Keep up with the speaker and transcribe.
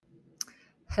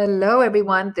Hello,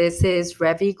 everyone. This is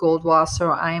Revi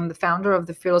Goldwasser. I am the founder of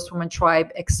the Fearless Woman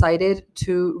Tribe. Excited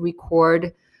to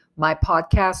record my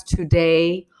podcast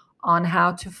today on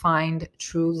how to find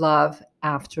true love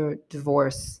after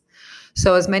divorce.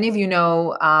 So, as many of you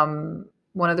know,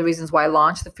 one of the reasons why I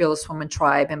launched the Fearless Woman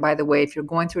Tribe, and by the way, if you're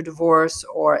going through a divorce,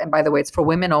 and by the way, it's for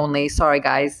women only, sorry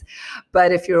guys,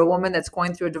 but if you're a woman that's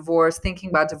going through a divorce, thinking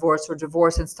about divorce or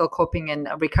divorce and still coping and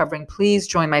recovering, please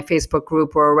join my Facebook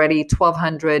group. We're already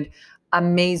 1,200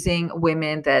 amazing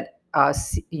women that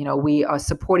we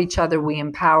support each other, we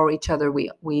empower each other,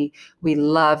 we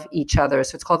love each other.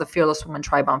 So it's called the Fearless Woman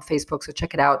Tribe on Facebook. So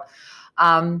check it out.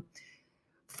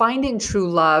 Finding true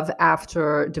love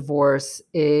after divorce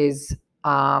is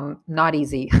not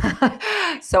easy.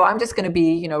 So I'm just going to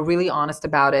be, really honest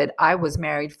about it. I was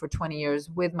married for 20 years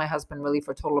with my husband, really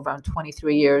for a total of around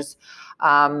 23 years.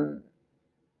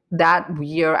 That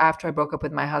year after I broke up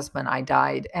with my husband, I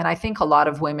died. And I think a lot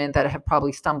of women that have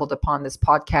probably stumbled upon this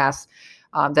podcast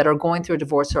that are going through a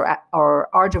divorce or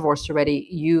are divorced already,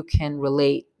 you can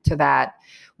relate to that.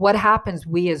 What happens,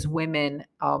 we as women,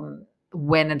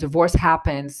 when a divorce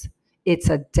happens, it's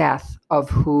a death of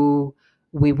who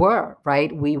we were,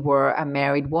 right? We were a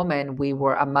married woman. We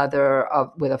were a mother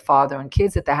with a father and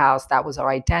kids at the house. That was our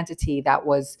identity. That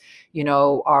was,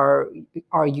 our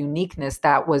uniqueness.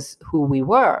 That was who we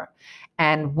were.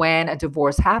 And when a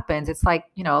divorce happens, it's like,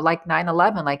 like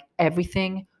 9/11, like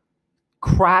everything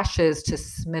crashes to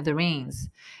smithereens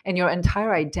and your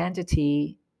entire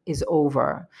identity is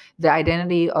over. The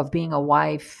identity of being a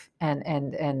wife and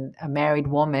a married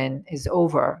woman is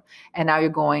over. And now you're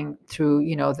going through,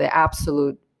 the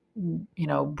absolute,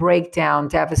 breakdown,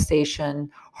 devastation,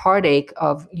 heartache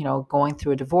of, going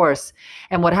through a divorce.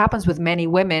 And what happens with many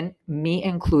women, me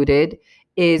included,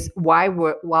 is while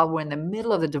we're in the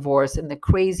middle of the divorce and the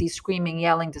crazy screaming,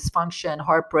 yelling, dysfunction,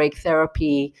 heartbreak,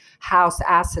 therapy, house,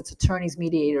 assets, attorneys,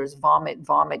 mediators,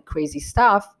 vomit, crazy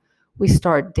stuff, we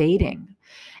start dating.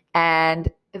 And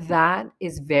that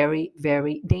is very,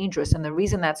 very dangerous. And the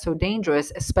reason that's so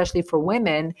dangerous, especially for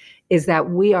women, is that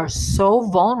we are so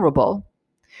vulnerable.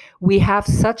 We have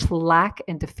such lack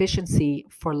and deficiency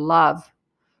for love,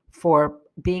 for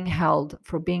being held,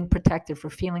 for being protected, for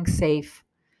feeling safe,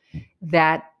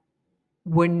 that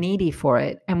we're needy for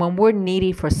it. And when we're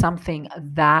needy for something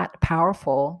that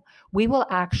powerful, we will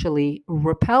actually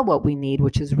repel what we need,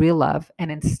 which is real love, and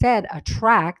instead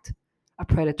attract a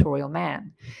predatory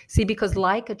man. See, because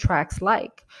like attracts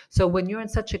like. So when you're in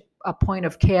such a point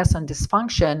of chaos and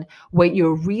dysfunction, what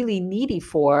you're really needy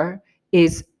for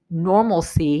is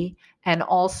normalcy and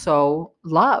also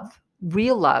love,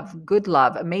 real love, good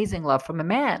love, amazing love from a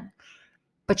man.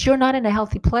 But you're not in a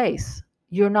healthy place.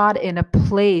 You're not in a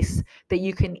place that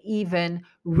you can even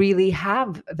really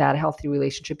have that healthy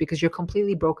relationship because you're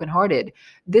completely brokenhearted.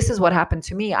 This is what happened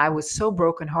to me. I was so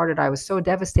brokenhearted. I was so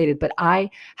devastated, but I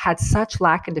had such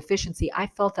lack and deficiency. I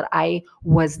felt that I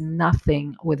was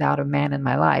nothing without a man in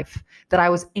my life, that I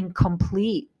was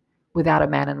incomplete without a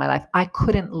man in my life. I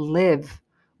couldn't live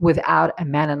without a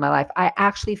man in my life. I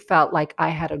actually felt like I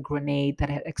had a grenade that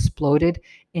had exploded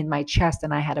in my chest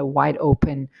and I had a wide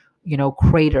open,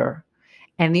 crater.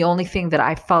 And the only thing that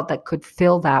I felt that could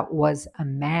fill that was a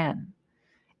man.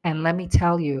 And let me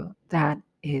tell you, that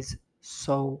is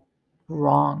so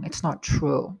wrong. It's not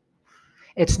true.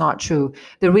 It's not true.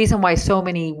 The reason why so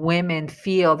many women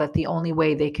feel that the only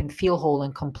way they can feel whole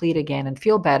and complete again and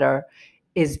feel better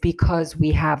is because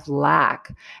we have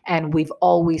lack. And we've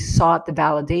always sought the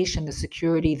validation, the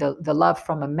security, the love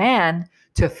from a man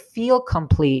to feel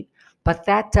complete. But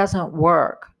that doesn't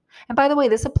work. And by the way,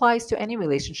 this applies to any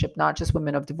relationship, not just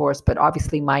women of divorce, but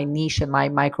obviously my niche and my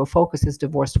micro focus is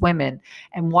divorced women.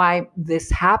 And why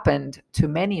this happened to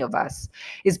many of us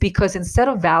is because instead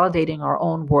of validating our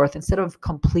own worth, instead of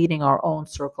completing our own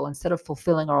circle, instead of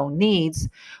fulfilling our own needs,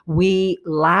 we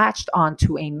latched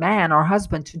onto a man, our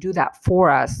husband, to do that for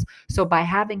us. So by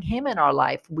having him in our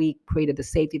life, we created the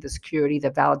safety, the security,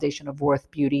 the validation of worth,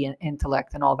 beauty, and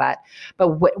intellect, and all that.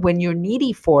 But when you're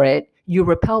needy for it, you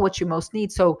repel what you most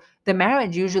need. So the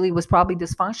marriage usually was probably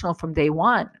dysfunctional from day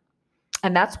one.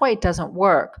 And that's why it doesn't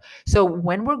work. So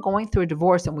when we're going through a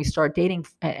divorce and we start dating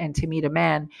and to meet a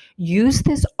man, use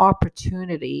this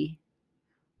opportunity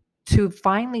to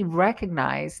finally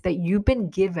recognize that you've been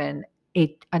given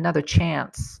another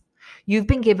chance. You've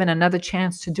been given another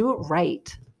chance to do it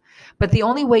right. But the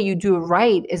only way you do it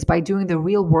right is by doing the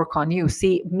real work on you.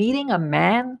 See, meeting a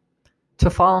man to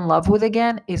fall in love with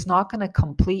again is not going to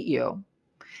complete you.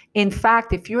 In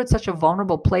fact, if you're at such a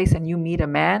vulnerable place and you meet a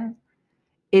man,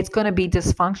 it's going to be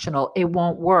dysfunctional. It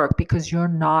won't work because you're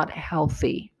not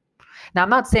healthy. Now, I'm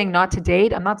not saying not to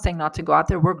date. I'm not saying not to go out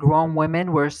there. We're grown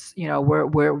women. We're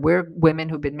women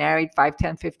who've been married 5,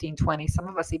 10, 15, 20, some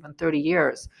of us even 30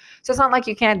 years. So it's not like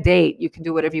you can't date. You can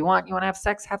do whatever you want. You want to have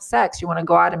sex. You want to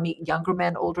go out and meet younger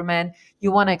men, older men.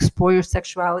 You want to explore your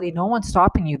sexuality. No one's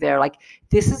stopping you there. Like,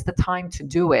 this is the time to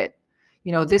do it.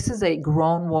 This is a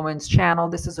grown woman's channel.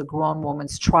 This is a grown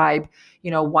woman's tribe.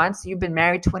 Once you've been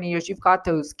married 20 years, you've got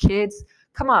those kids.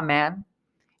 Come on, man.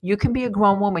 You can be a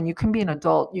grown woman. You can be an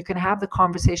adult. You can have the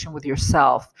conversation with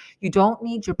yourself. You don't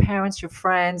need your parents, your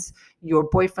friends, your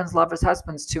boyfriends, lovers,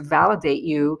 husbands to validate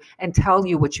you and tell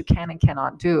you what you can and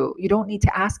cannot do. You don't need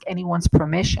to ask anyone's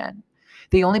permission.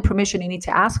 The only permission you need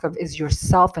to ask of is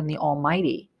yourself and the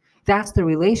Almighty. That's the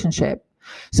relationship.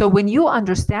 So when you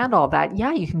understand all that,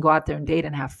 yeah, you can go out there and date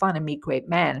and have fun and meet great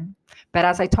men. But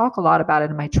as I talk a lot about it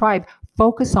in my tribe,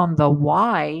 focus on the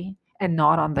why and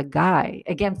not on the guy.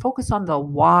 Again, focus on the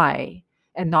why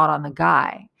and not on the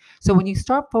guy. So when you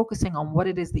start focusing on what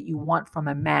it is that you want from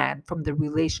a man, from the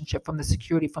relationship, from the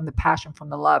security, from the passion,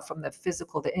 from the love, from the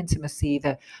physical, the intimacy,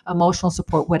 the emotional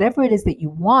support, whatever it is that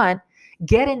you want,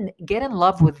 get in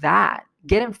love with that.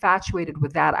 Get infatuated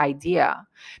with that idea,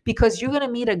 because you're going to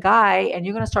meet a guy and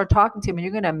you're going to start talking to him and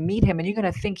you're going to meet him and you're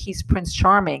going to think he's Prince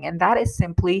Charming. And that is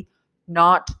simply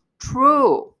not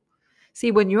true.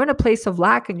 See, when you're in a place of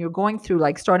lack and you're going through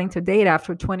like starting to date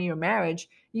after a 20-year marriage,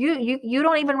 you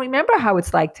don't even remember how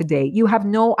it's like to date. You have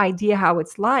no idea how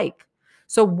it's like.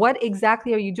 So what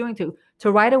exactly are you doing to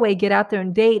right away get out there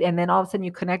and date, and then all of a sudden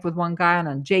you connect with one guy on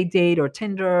a JDate or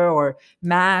Tinder or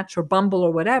Match or Bumble or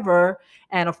whatever,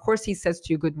 and of course he says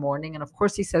to you good morning, and of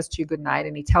course he says to you good night,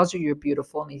 and he tells you you're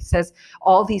beautiful, and he says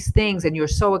all these things, and you're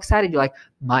so excited. You're like,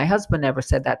 my husband never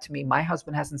said that to me. My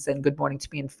husband hasn't said good morning to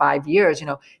me in 5 years.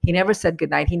 He never said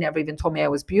good night. He never even told me I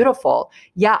was beautiful.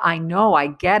 Yeah, I know, I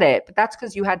get it, but that's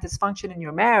because you had dysfunction in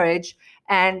your marriage,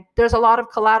 and there's a lot of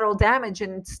collateral damage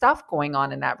and stuff going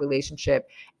on in that relationship.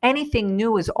 Anything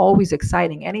new is always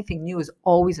exciting. Anything new is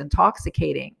always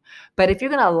intoxicating. But if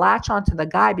you're going to latch onto the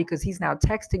guy because he's now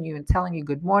texting you and telling you,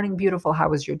 good morning, beautiful, how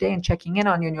was your day, and checking in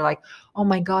on you, and you're like, oh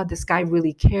my God, this guy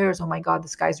really cares. Oh my God,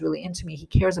 this guy's really into me. He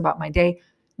cares about my day.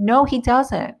 No, he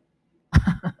doesn't.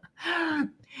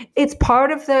 It's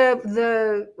part of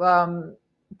the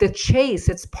chase.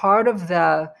 It's part of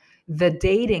the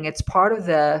dating. It's part of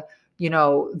the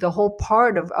whole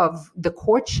part of the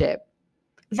courtship.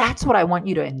 That's what I want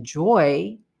you to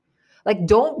enjoy. Like,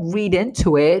 don't read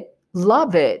into it.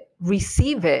 Love it.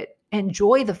 Receive it.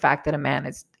 Enjoy the fact that a man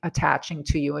is attaching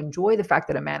to you. Enjoy the fact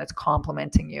that a man is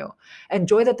complimenting you.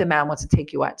 Enjoy that the man wants to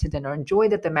take you out to dinner. Enjoy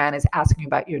that the man is asking you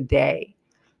about your day.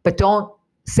 But don't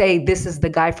say, this is the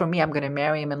guy for me. I'm going to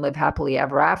marry him and live happily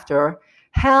ever after.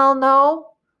 Hell no.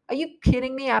 Are you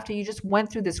kidding me? After you just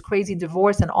went through this crazy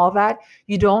divorce and all that,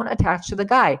 you don't attach to the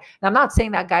guy. Now, I'm not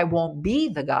saying that guy won't be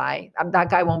the guy. That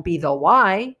guy won't be the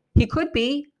why. He could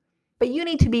be. But you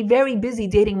need to be very busy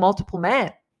dating multiple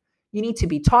men. You need to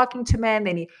be talking to men.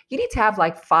 You need to have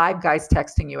like 5 guys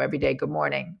texting you every day. Good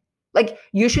morning. Like,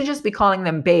 you should just be calling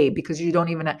them babe, because you don't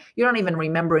even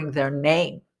remembering their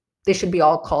name. They should be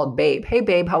all called babe. Hey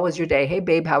babe, how was your day? Hey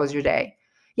babe, how was your day?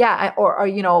 Yeah. Or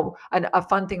a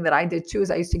fun thing that I did too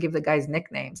is I used to give the guys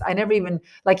nicknames. I never even,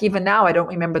 like, even now I don't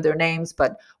remember their names,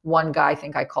 but one guy, I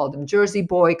think I called him Jersey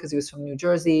Boy because he was from New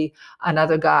Jersey.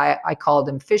 Another guy, I called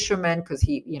him Fisherman because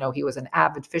he was an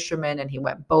avid fisherman and he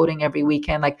went boating every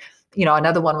weekend. Like,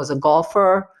 another one was a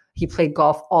golfer. He played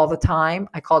golf all the time.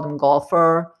 I called him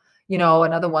Golfer.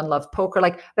 Another one loved poker.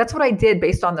 Like, that's what I did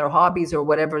based on their hobbies or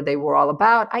whatever they were all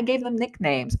about. I gave them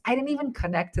nicknames. I didn't even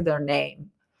connect to their name.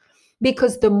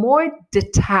 Because the more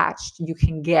detached you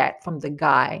can get from the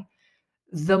guy,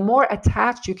 the more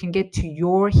attached you can get to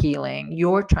your healing,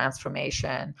 your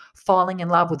transformation, falling in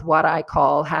love with what I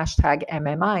call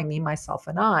 #MMI, me, myself,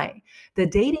 and I. The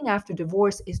dating after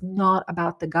divorce is not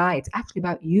about the guy. It's actually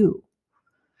about you.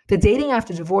 The dating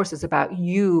after divorce is about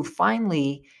you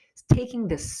finally taking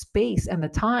the space and the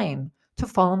time to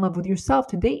fall in love with yourself,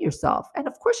 to date yourself. And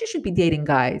of course you should be dating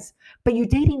guys, but you're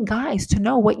dating guys to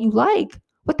know what you like.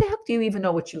 What the heck do you even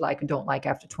know what you like and don't like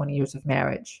after 20 years of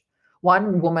marriage?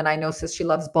 One woman I know says she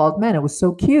loves bald men. It was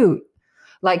so cute.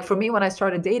 Like, for me, when I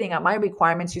started dating, my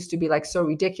requirements used to be like so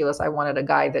ridiculous. I wanted a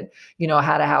guy that,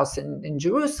 had a house in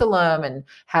Jerusalem and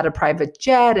had a private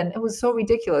jet. And it was so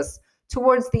ridiculous.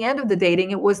 Towards the end of the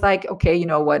dating, it was like, okay, you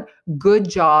know what? Good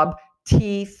job,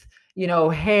 teeth,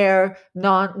 hair,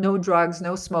 no drugs,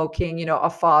 no smoking, a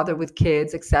father with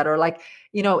kids, etc. Like,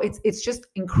 it's just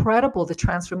incredible the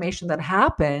transformation that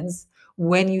happens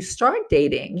When you start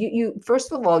dating, you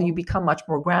first of all, you become much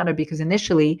more grounded, because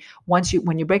initially,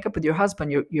 when you break up with your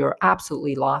husband, you're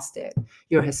absolutely lost it.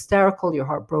 You're hysterical, you're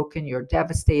heartbroken, you're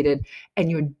devastated,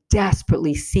 and you're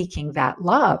desperately seeking that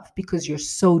love because you're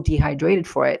so dehydrated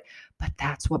for it. But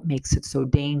that's what makes it so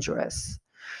dangerous.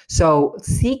 So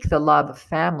seek the love of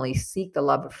family, seek the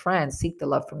love of friends, seek the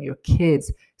love from your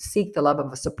kids, seek the love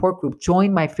of a support group.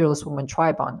 Join my Fearless Woman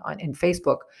Tribe in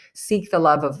Facebook. Seek the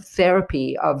love of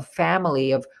therapy, of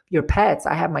family, of your pets.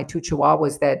 I have my 2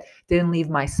 chihuahuas that didn't leave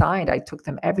my side. I took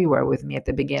them everywhere with me at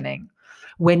the beginning.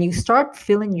 When you start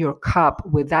filling your cup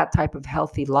with that type of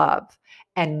healthy love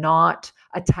and not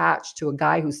attached to a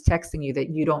guy who's texting you that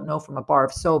you don't know from a bar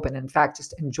of soap, and in fact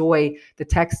just enjoy the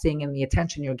texting and the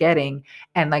attention you're getting,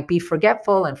 and like be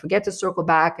forgetful and forget to circle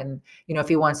back, and if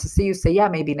he wants to see you, say, yeah,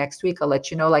 maybe next week I'll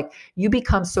let you know. Like, you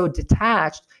become so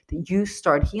detached that you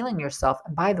start healing yourself.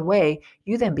 And by the way,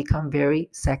 you then become very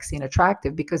sexy and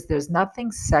attractive, because there's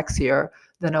nothing sexier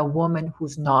than a woman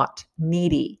who's not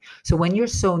needy. So when you're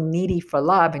so needy for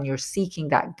love and you're seeking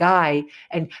that guy,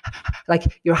 and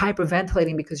like you're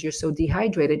hyperventilating because you're so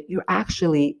dehydrated, you're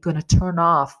actually going to turn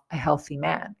off a healthy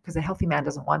man, because a healthy man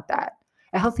doesn't want that.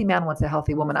 A healthy man wants a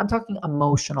healthy woman. I'm talking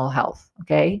emotional health.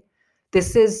 Okay.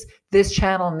 This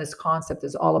channel and this concept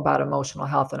is all about emotional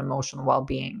health and emotional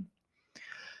well-being.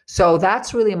 So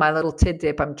that's really my little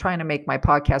tidbit. I'm trying to make my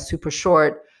podcast super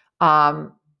short.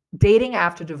 Dating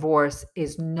after divorce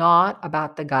is not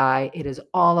about the guy. It is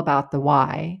all about the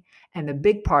why. And the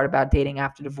big part about dating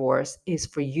after divorce is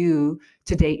for you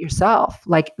to date yourself.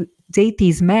 Like, date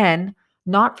these men,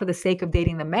 not for the sake of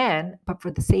dating the men, but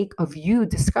for the sake of you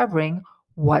discovering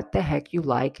what the heck you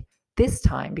like this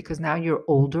time, because now you're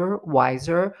older,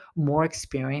 wiser, more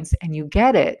experienced, and you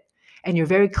get it. And you're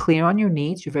very clear on your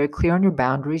needs. You're very clear on your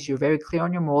boundaries. You're very clear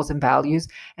on your morals and values.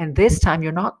 And this time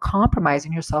you're not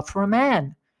compromising yourself for a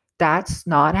man. That's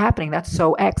not happening. That's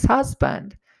so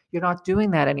ex-husband. You're not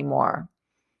doing that anymore.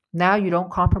 Now you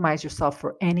don't compromise yourself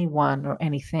for anyone or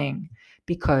anything,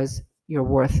 because you're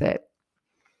worth it.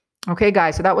 Okay,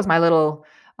 guys, so that was my little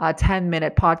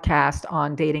 10-minute podcast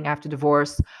on dating after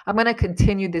divorce. I'm going to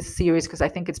continue this series because I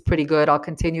think it's pretty good. I'll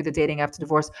continue the dating after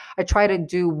divorce. I try to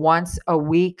do once a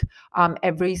week,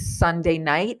 every Sunday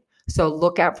night. So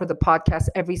look out for the podcast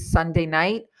every Sunday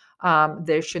night.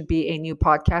 There should be a new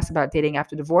podcast about dating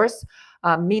after divorce.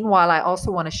 Meanwhile, I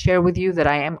also want to share with you that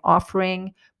I am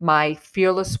offering my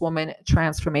Fearless Woman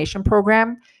Transformation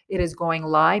Program. It is going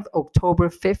live October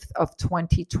 5th of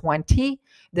 2020.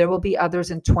 There will be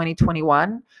others in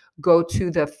 2021. Go to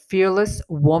the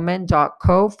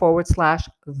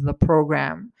fearlesswoman.co/the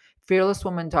program.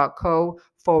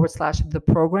 fearlesswoman.co/the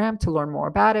program to learn more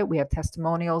about it. We have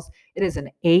testimonials. It is an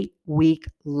 8-week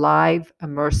live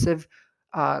immersive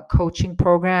coaching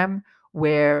program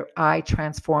where I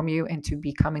transform you into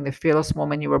becoming the fearless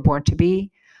woman you were born to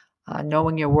be,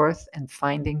 knowing your worth and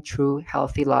finding true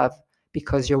healthy love,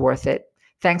 because you're worth it.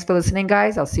 Thanks for listening,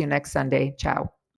 guys. I'll see you next Sunday. Ciao.